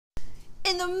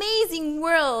In the amazing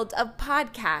world of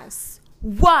podcasts,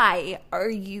 why are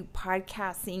you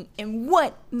podcasting and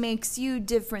what makes you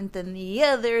different than the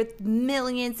other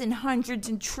millions and hundreds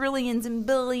and trillions and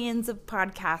billions of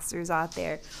podcasters out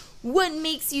there? What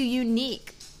makes you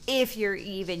unique, if you're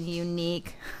even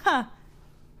unique?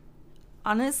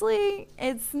 Honestly,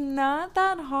 it's not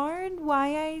that hard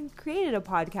why I created a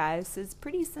podcast. It's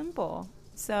pretty simple.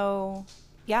 So,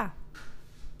 yeah.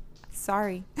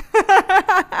 Sorry.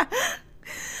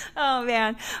 Oh,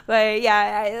 man. But,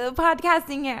 yeah,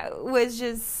 podcasting was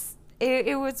just,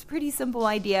 it was a pretty simple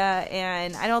idea.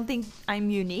 And I don't think I'm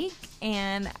unique.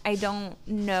 And I don't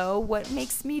know what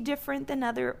makes me different than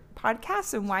other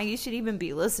podcasts and why you should even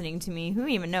be listening to me. Who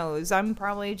even knows? I'm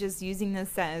probably just using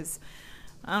this as,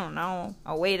 I don't know,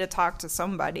 a way to talk to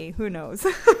somebody. Who knows?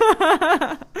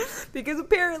 Because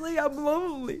apparently I'm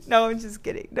lonely. No, I'm just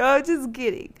kidding.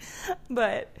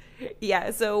 But yeah,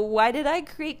 so why did I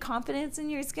create Confidence in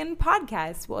Your Skin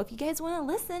podcast? Well, if you guys want to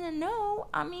listen and know,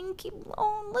 keep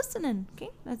on listening.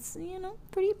 Okay, that's,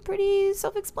 pretty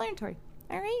self-explanatory.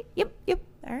 All right? Yep.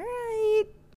 All right.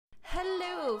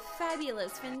 Hello,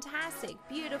 fabulous, fantastic,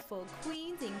 beautiful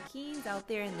queens and kings out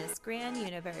there in this grand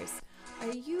universe.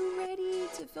 Are you ready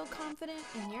to feel confident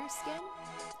in your skin?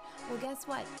 Well, guess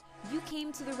what? You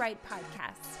came to the right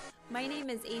podcast. My name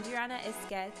is Adriana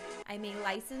Esquet. I'm a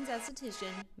licensed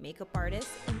esthetician, makeup artist,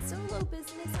 and solo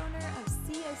business owner of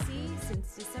CSC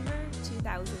since December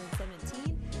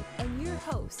 2017, and your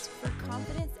host for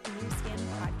Confidence in Your Skin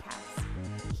podcast.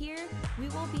 Here, we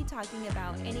will be talking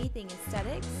about anything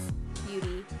aesthetics,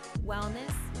 beauty,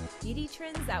 wellness, beauty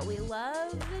trends that we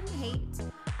love and hate,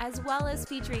 as well as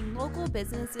featuring local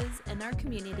businesses in our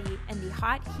community and the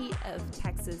hot heat of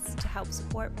Texas to help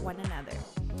support one another.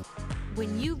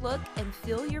 When you look and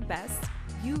feel your best,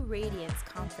 you radiance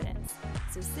confidence.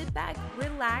 So sit back,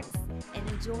 relax, and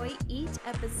enjoy each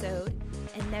episode,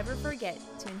 and never forget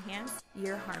to enhance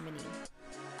your harmony.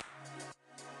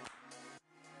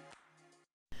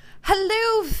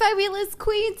 Hello, fabulous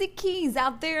queens and kings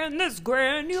out there in this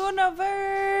grand universe.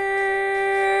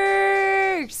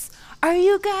 Are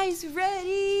you guys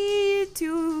ready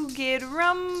to get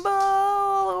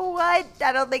rumble? What?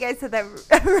 I don't think I said that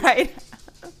right.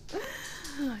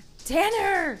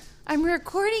 Tanner, I'm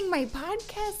recording my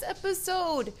podcast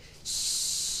episode. Shh.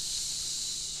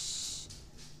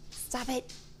 Stop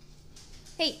it.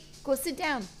 Hey, go sit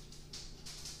down.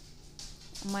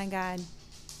 Oh my God.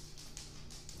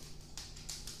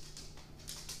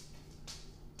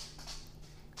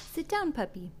 Sit down,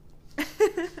 puppy.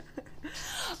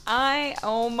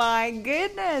 Oh my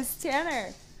goodness,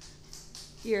 Tanner.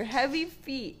 Your heavy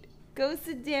feet. Go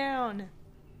sit down.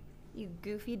 You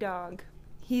goofy dog.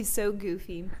 He's so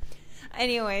goofy.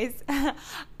 Anyways,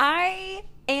 I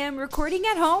am recording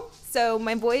at home, so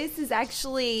my voice is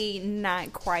actually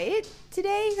not quiet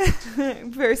today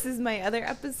versus my other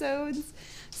episodes.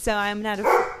 So I'm not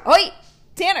Oi!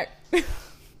 Tanner!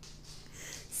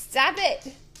 Stop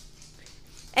it!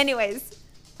 Anyways,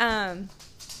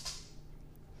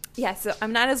 yeah, so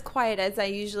I'm not as quiet as I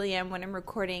usually am when I'm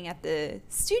recording at the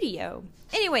studio.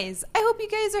 Anyways, I hope you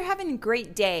guys are having a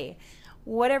great day.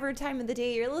 Whatever time of the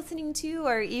day you're listening to,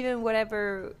 or even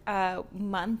whatever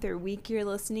month or week you're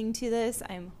listening to this,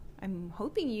 I'm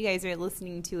hoping you guys are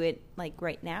listening to it like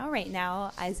right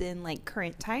now, as in like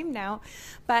current time now.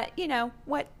 But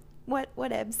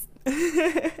whatevs.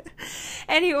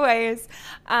 Anyways,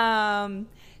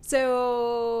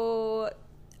 so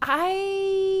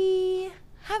I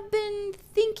have been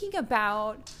thinking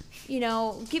about,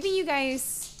 giving you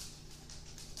guys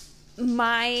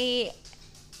my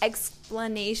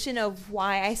explanation of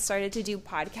why I started to do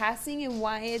podcasting and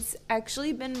why it's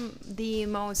actually been the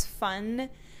most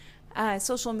fun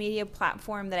social media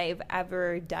platform that I've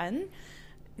ever done.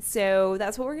 So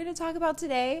that's what we're going to talk about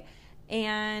today,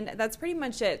 and that's pretty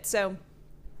much it. So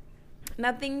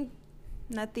nothing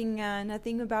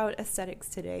about aesthetics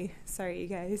today. Sorry, you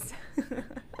guys.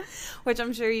 Which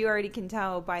I'm sure you already can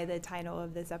tell by the title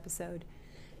of this episode.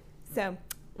 So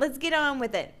let's get on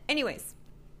with it. Anyways,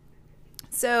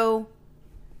 so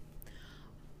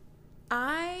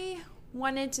I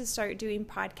wanted to start doing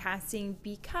podcasting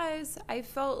because I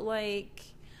felt like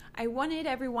I wanted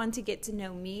everyone to get to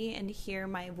know me and hear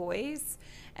my voice.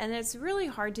 And it's really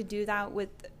hard to do that with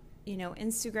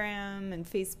Instagram and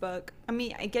Facebook.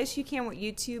 I guess you can with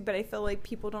YouTube, but I feel like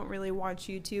people don't really watch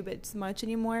YouTube as much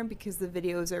anymore because the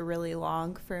videos are really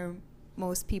long for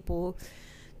most people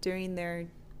during their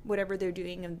whatever they're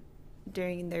doing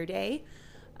during their day.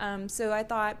 So I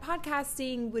thought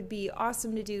podcasting would be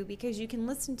awesome to do because you can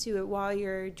listen to it while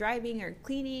you're driving or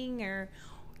cleaning or,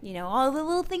 all the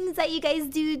little things that you guys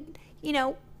do,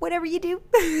 whatever you do.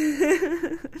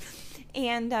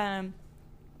 And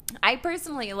I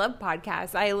personally love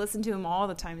podcasts. I listen to them all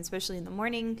the time, especially in the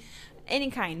morning. Any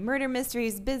kind, murder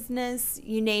mysteries, business,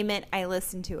 you name it, I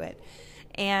listen to it.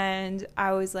 And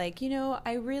I was like,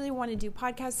 I really want to do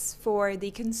podcasts for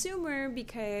the consumer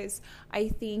because I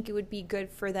think it would be good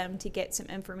for them to get some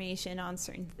information on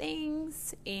certain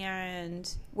things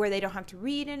and where they don't have to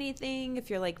read anything. If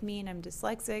you're like me and I'm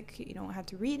dyslexic, you don't have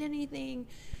to read anything.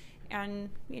 And,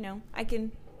 I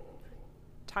can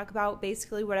talk about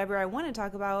basically whatever I want to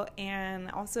talk about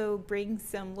and also bring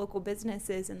some local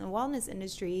businesses in the wellness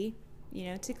industry,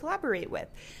 to collaborate with.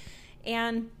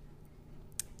 And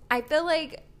I feel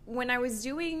like when I was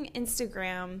doing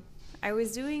Instagram, I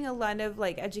was doing a lot of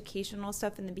like educational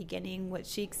stuff in the beginning with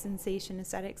Chic Sensation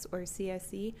Aesthetics, or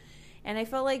CSE. And I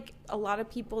felt like a lot of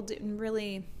people didn't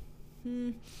really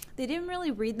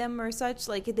read them or such.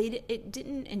 Like it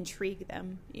didn't intrigue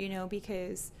them,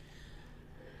 because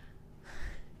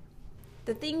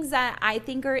the things that I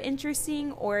think are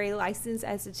interesting or a licensed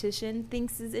esthetician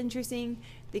thinks is interesting,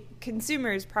 the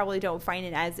consumers probably don't find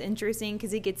it as interesting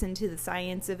because it gets into the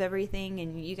science of everything,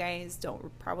 and you guys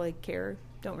don't really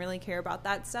care about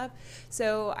that stuff.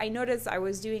 So I noticed I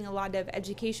was doing a lot of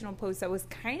educational posts that was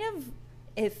kind of,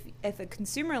 if a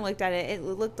consumer looked at it, it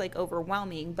looked like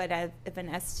overwhelming, but if an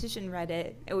esthetician read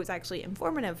it, it was actually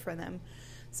informative for them.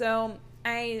 So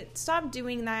I stopped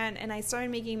doing that, and I started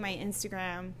making my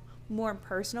Instagram more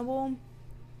personable,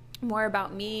 more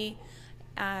about me,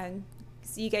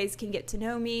 so you guys can get to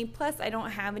know me. Plus, I don't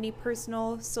have any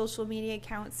personal social media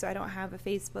accounts, so I don't have a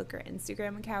Facebook or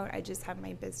Instagram account. I just have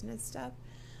my business stuff.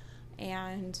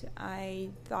 And I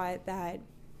thought that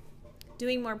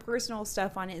doing more personal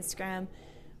stuff on Instagram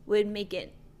would make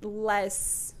it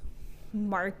less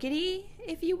markety,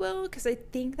 if you will, because I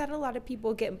think that a lot of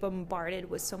people get bombarded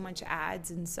with so much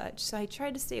ads and such. So I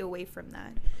tried to stay away from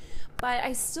that. But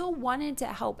I still wanted to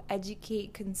help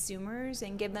educate consumers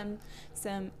and give them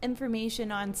some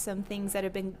information on some things that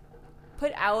have been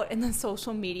put out in the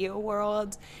social media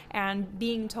world, and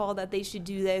being told that they should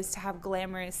do this to have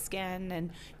glamorous skin and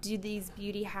do these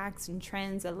beauty hacks and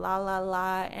trends and la la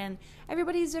la. And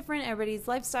everybody's different, everybody's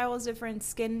lifestyle is different,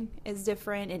 skin is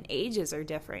different, and ages are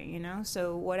different,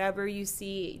 So whatever you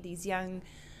see, these young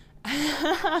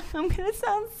I'm gonna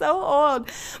sound so old,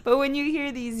 but when you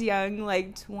hear these young,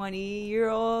 like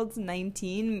 20-year-olds,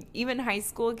 19, even high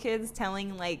school kids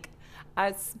telling like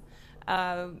us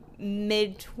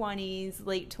mid-20s,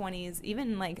 late 20s,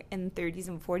 even like in 30s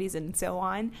and 40s and so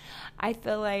on, I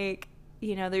feel like,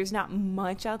 there's not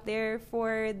much out there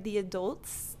for the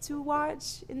adults to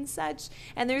watch and such.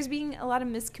 And there's being a lot of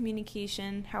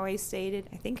miscommunication, I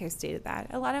think I stated that,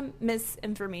 a lot of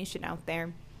misinformation out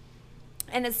there.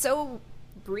 And it's so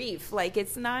brief, like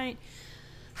it's not,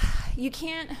 you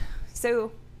can't,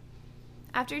 so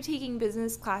after taking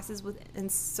business classes in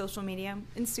social media,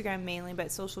 Instagram mainly,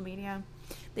 but social media,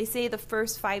 they say the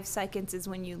first 5 seconds is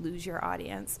when you lose your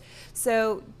audience.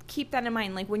 So keep that in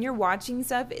mind. Like when you're watching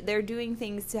stuff, they're doing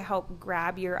things to help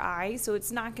grab your eye. So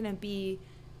it's not going to be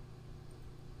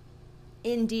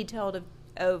in detail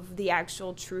of the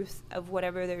actual truth of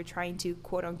whatever they're trying to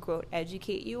quote unquote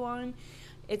educate you on.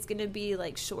 It's going to be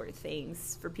like short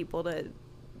things for people to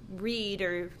read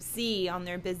or see on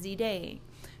their busy day.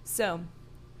 So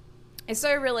I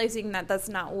started realizing that that's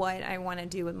not what I want to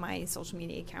do with my social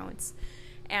media accounts.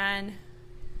 And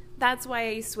that's why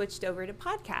I switched over to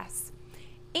podcasts.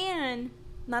 And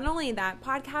not only that,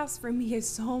 podcasts for me is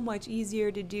so much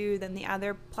easier to do than the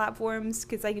other platforms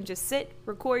because I can just sit,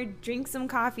 record, drink some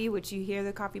coffee, which you hear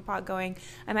the coffee pot going.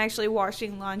 I'm actually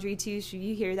washing laundry too, so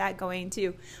you hear that going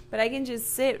too. But I can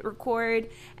just sit, record,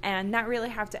 and not really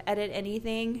have to edit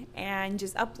anything and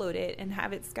just upload it and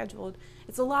have it scheduled.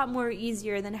 It's a lot more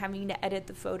easier than having to edit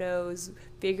the photos,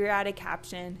 figure out a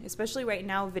caption, especially right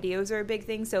now videos are a big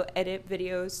thing, so edit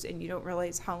videos and you don't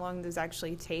realize how long those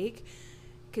actually take.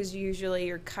 Because usually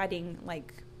you're cutting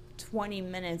like 20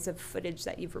 minutes of footage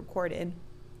that you've recorded.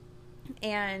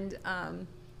 And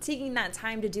taking that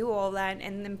time to do all that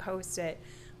and then post it.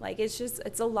 Like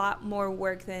it's a lot more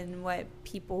work than what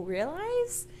people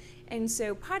realize. And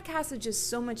so podcasts are just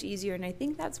so much easier. And I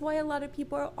think that's why a lot of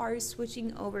people are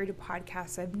switching over to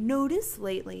podcasts. I've noticed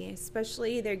lately,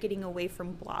 especially they're getting away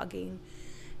from blogging.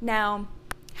 Now,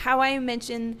 how I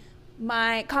mentioned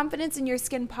my Confidence in Your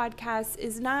Skin podcast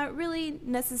is not really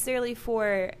necessarily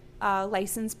for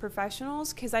licensed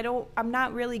professionals because I'm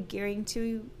not really gearing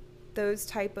to those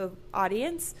type of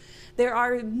audience. There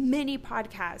are many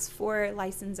podcasts for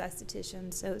licensed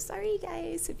estheticians. So sorry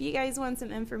guys, if you guys want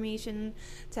some information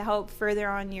to help further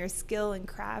on your skill and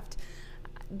craft,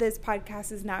 this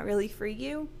podcast is not really for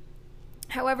you.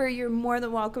 However, you're more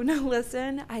than welcome to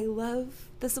listen. I love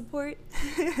the support.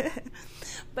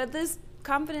 But this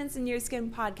Confidence in Your Skin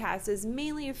podcast is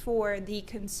mainly for the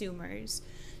consumers.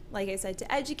 Like I said, to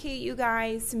educate you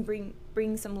guys and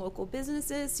bring some local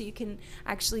businesses so you can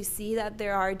actually see that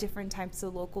there are different types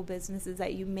of local businesses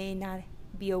that you may not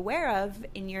be aware of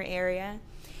in your area.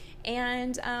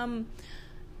 And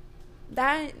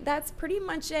that's pretty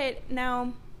much it.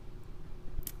 Now,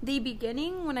 the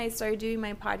beginning, when I started doing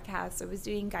my podcast, I was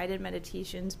doing guided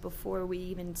meditations before we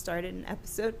even started an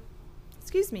episode.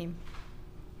 Excuse me.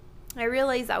 I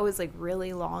realized that was like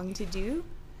really long to do.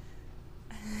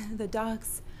 The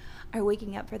dogs are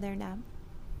waking up for their nap.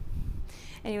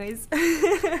 Anyways,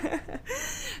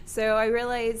 so I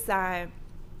realized that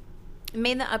I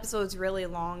made the episodes really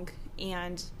long,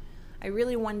 and I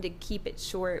really wanted to keep it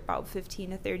short, about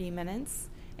 15 to 30 minutes.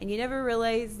 And you never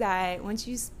realize that once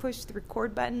you push the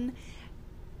record button,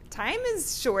 time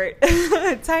is short.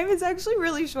 Time is actually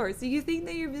really short. So you think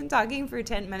that you've been talking for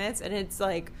 10 minutes, and it's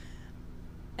like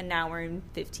an hour and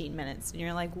 15 minutes, and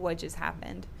you're like, what just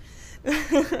happened?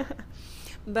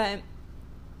 But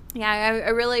yeah, I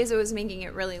realized I was making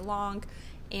it really long,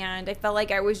 and I felt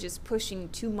like I was just pushing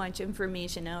too much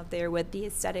information out there with the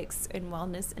aesthetics and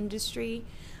wellness industry.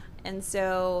 And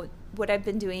so what I've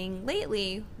been doing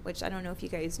lately, which I don't know if you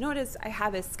guys noticed, I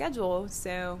have a schedule.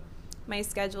 So my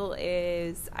schedule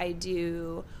is I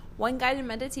do 1 guided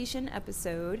meditation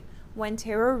episode, 1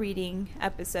 tarot reading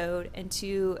episode, and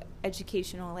 2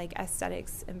 educational, like,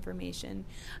 aesthetics information.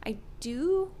 I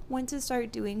do want to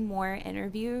start doing more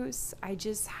interviews. I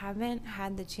just haven't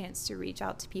had the chance to reach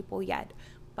out to people yet.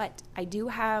 But I do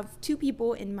have 2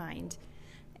 people in mind.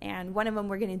 And one of them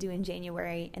we're going to do in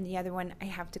January, and the other one I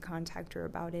have to contact her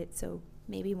about it. So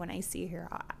maybe when I see her,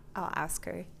 I'll ask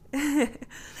her.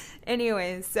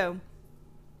 Anyways, so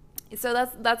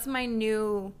that's my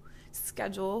new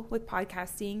schedule with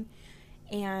podcasting,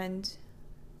 and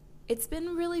it's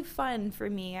been really fun for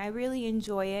me. I really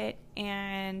enjoy it,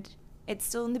 and it's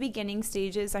still in the beginning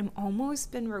stages. I'm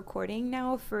almost been recording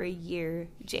now for a year.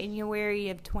 January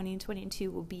of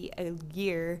 2022 will be a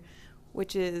year,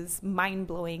 which is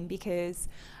mind-blowing, because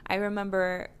I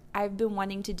remember I've been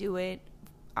wanting to do it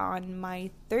on my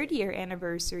 3rd year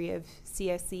anniversary of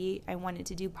CSE. I wanted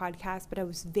to do podcasts, but I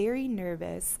was very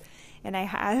nervous, and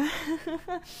I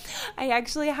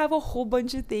actually have a whole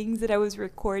bunch of things that I was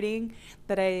recording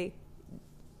that I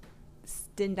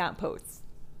did not post,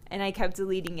 and I kept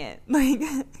deleting it, like,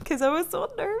 because I was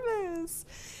so nervous.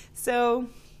 So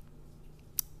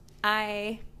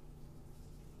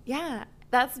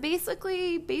that's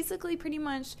basically pretty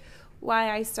much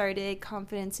why I started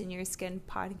Confidence in Your Skin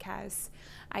podcast.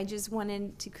 I just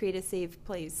wanted to create a safe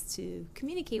place to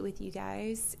communicate with you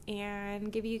guys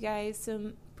and give you guys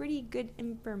some pretty good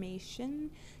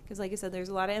information. Because like I said, there's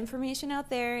a lot of information out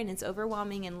there, and it's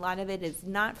overwhelming, and a lot of it is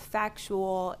not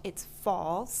factual. It's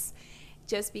false,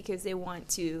 just because they want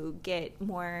to get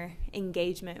more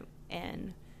engagement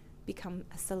and become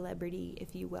a celebrity,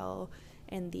 if you will,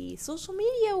 in the social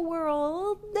media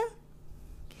world.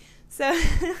 So,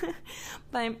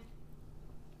 but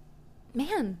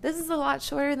man, this is a lot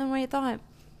shorter than what I thought.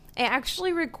 I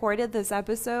actually recorded this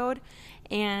episode,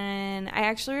 and I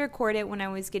actually recorded when I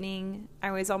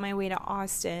was on my way to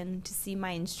Austin to see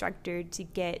my instructor to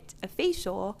get a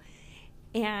facial,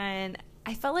 and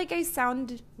I felt like I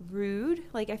sounded rude.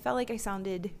 Like, I felt like I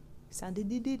sounded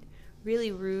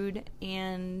really rude,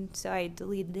 and so I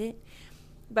deleted it.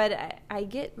 But I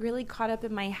get really caught up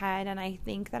in my head, and I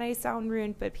think that I sound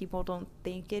rude, but people don't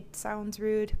think it sounds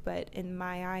rude. But in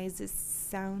my eyes, it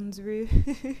sounds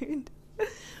rude.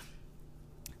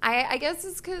 I guess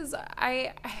it's because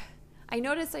I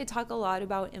notice I talk a lot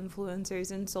about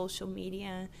influencers and social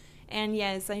media. And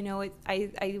yes, I know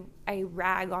I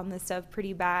rag on this stuff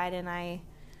pretty bad, and I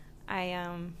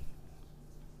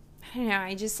don't know,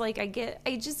 I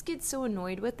just get so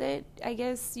annoyed with it, I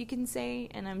guess you can say,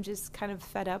 and I'm just kind of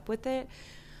fed up with it.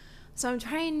 So I'm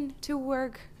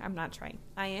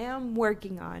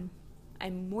working on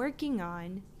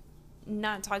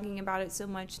not talking about it so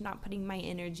much, not putting my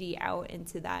energy out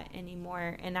into that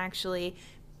anymore, and actually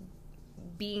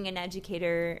being an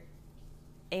educator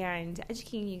and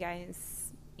educating you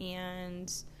guys,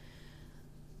 and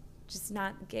just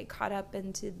not get caught up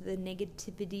into the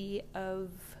negativity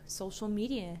of social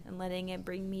media and letting it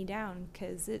bring me down,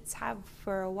 because it's have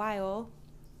for a while.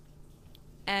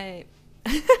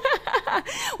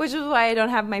 Which is why I don't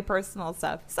have my personal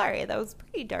stuff. Sorry, that was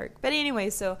pretty dark. But anyway,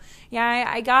 so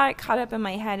yeah, I got caught up in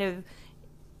my head of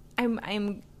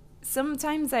I'm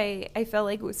sometimes I felt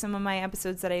like with some of my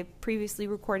episodes that I previously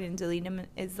recorded and deleted them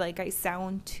is like I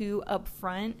sound too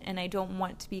upfront, and I don't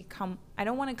want to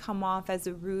come off as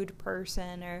a rude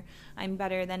person or I'm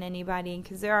better than anybody,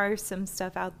 because there are some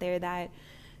stuff out there that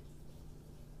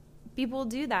people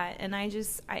do that, and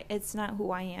it's not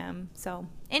who I am. So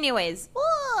anyways,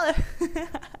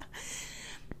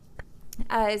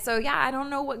 so yeah, I don't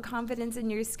know what Confidence in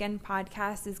Your Skin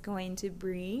podcast is going to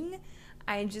bring.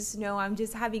 I just know I'm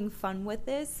just having fun with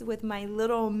this, with my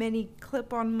little mini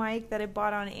clip-on mic that I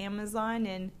bought on Amazon,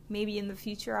 and maybe in the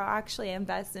future I'll actually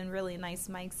invest in really nice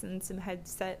mics and some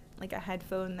headset, like a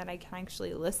headphone that I can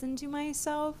actually listen to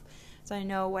myself, so I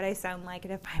know what I sound like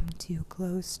and if I'm too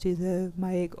close to the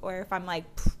mic, or if I'm like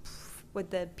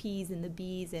with the P's and the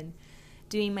B's and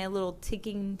doing my little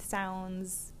ticking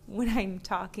sounds when I'm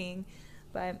talking.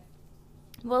 But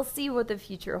we'll see what the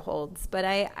future holds. But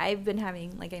I've been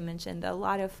having, like I mentioned, a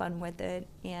lot of fun with it.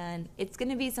 And it's going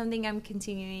to be something I'm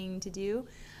continuing to do.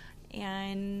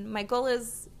 And my goal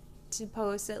is to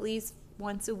post at least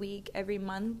once a week every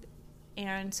month.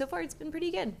 And so far it's been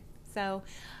pretty good. So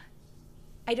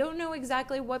I don't know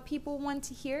exactly what people want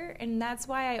to hear. And that's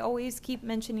why I always keep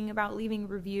mentioning about leaving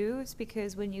reviews.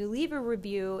 Because when you leave a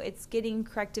review, it's getting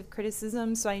corrective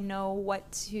criticism. So I know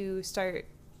what to start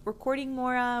recording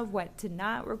more of, what to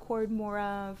not record more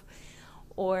of,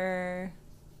 or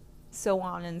so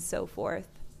on and so forth.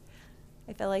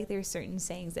 I feel like there's certain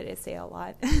sayings that I say a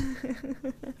lot.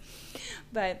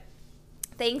 But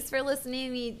thanks for listening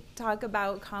to me talk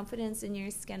about Confidence in Your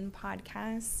Skin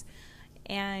podcast.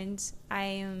 And I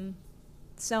am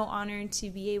so honored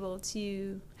to be able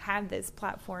to have this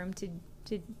platform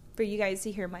for you guys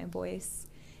to hear my voice.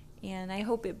 And I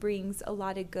hope it brings a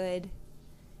lot of good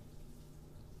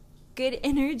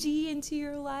energy into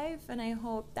your life, and I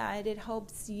hope that it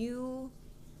helps you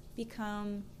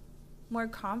become more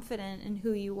confident in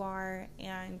who you are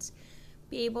and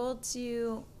be able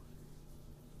to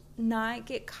not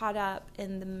get caught up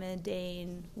in the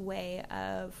mundane way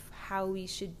of how we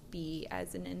should be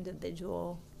as an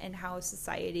individual and how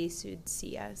society should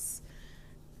see us.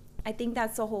 I think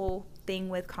that's the whole thing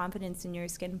with Confidence in Your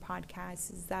Skin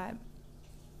podcast, is that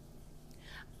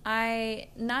I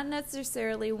not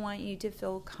necessarily want you to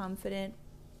feel confident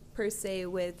per se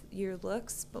with your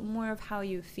looks, but more of how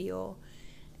you feel.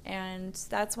 And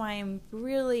that's why I'm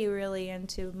really, really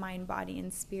into mind, body,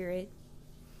 and spirit.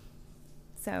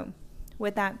 So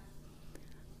with that,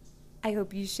 I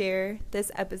hope you share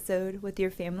this episode with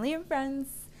your family and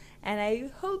friends. And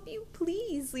I hope you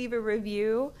please leave a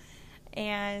review.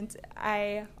 And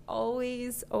I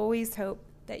always, always hope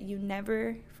that you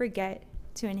never forget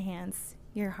to enhance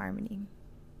your harmony.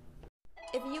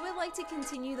 If you would like to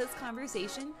continue this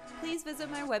conversation, please visit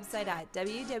my website at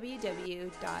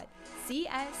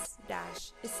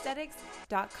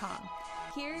www.cs-aesthetics.com.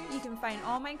 Here you can find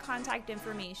all my contact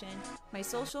information, my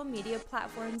social media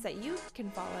platforms that you can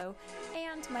follow,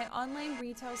 and my online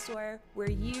retail store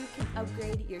where you can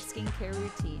upgrade your skincare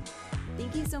routine.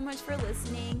 Thank you so much for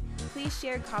listening. Please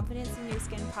share Confidence in Your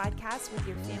Skin podcast with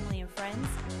your family and friends.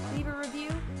 Leave a review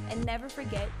and never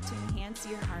forget to enhance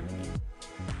your harmony.